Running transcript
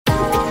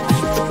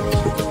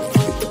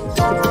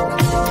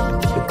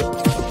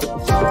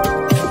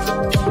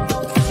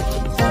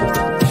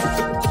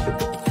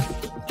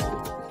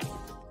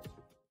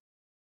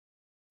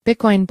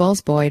Bitcoin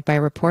bulls buoyed by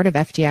report of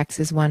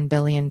FTX's $1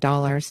 billion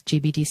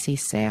GBTC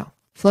sale.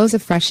 Flows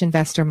of fresh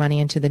investor money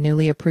into the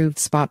newly approved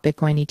spot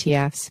Bitcoin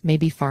ETFs may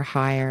be far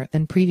higher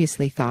than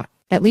previously thought,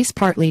 at least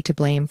partly to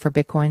blame for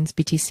Bitcoin's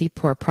BTC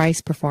poor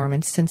price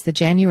performance since the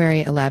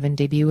January 11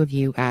 debut of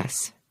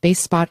U.S.-based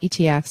spot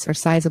ETFs or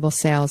sizable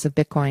sales of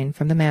Bitcoin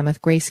from the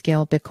mammoth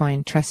grayscale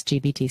Bitcoin Trust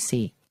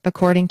GBTC.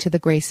 According to the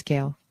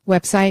grayscale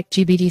website,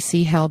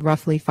 GBTC held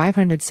roughly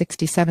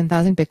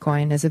 567,000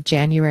 Bitcoin as of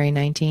January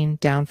 19,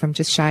 down from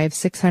just shy of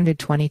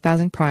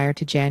 620,000 prior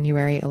to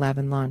January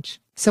 11 launch.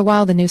 So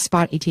while the new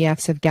spot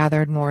ETFs have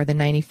gathered more than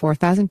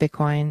 94,000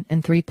 Bitcoin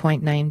and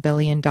 $3.9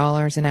 billion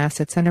in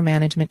assets under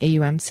management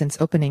AUM since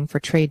opening for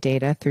trade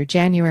data through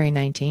January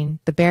 19,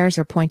 the bears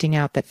are pointing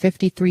out that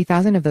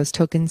 53,000 of those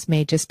tokens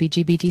may just be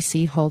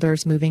GBTC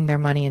holders moving their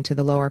money into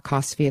the lower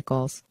cost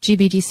vehicles.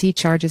 GBTC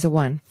charges a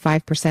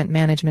 1.5%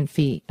 management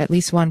fee, at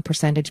least 1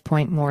 percentage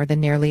point more than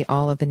nearly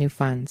all of the new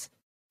funds.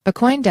 A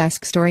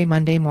CoinDesk story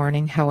Monday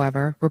morning,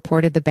 however,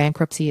 reported the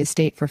bankruptcy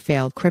estate for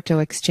failed crypto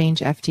exchange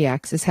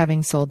FTX as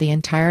having sold the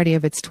entirety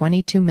of its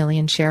 22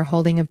 million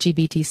shareholding of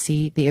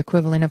GBTC, the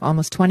equivalent of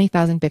almost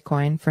 20,000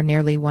 Bitcoin, for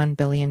nearly $1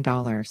 billion.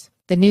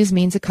 The news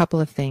means a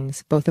couple of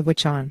things, both of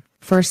which on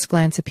first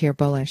glance appear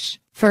bullish.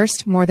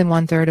 First, more than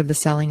one-third of the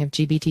selling of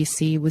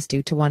GBTC was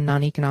due to one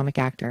non-economic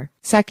actor.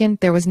 Second,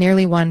 there was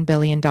nearly $1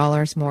 billion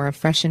more of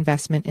fresh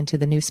investment into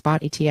the new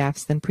spot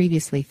ETFs than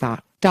previously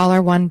thought.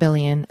 $1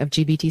 billion of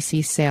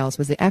GBTC sales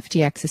was the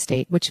FTX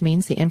estate, which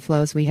means the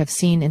inflows we have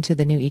seen into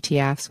the new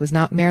ETFs was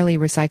not merely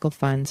recycled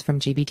funds from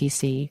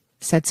GBTC,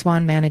 said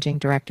Swan Managing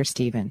Director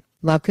Stephen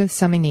Lubka,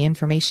 summing the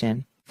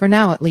information. For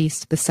now at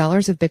least, the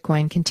sellers of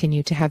Bitcoin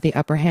continue to have the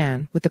upper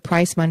hand, with the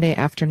price Monday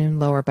afternoon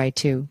lower by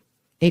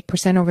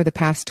 2.8% over the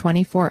past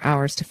 24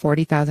 hours to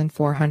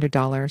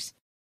 $40,400.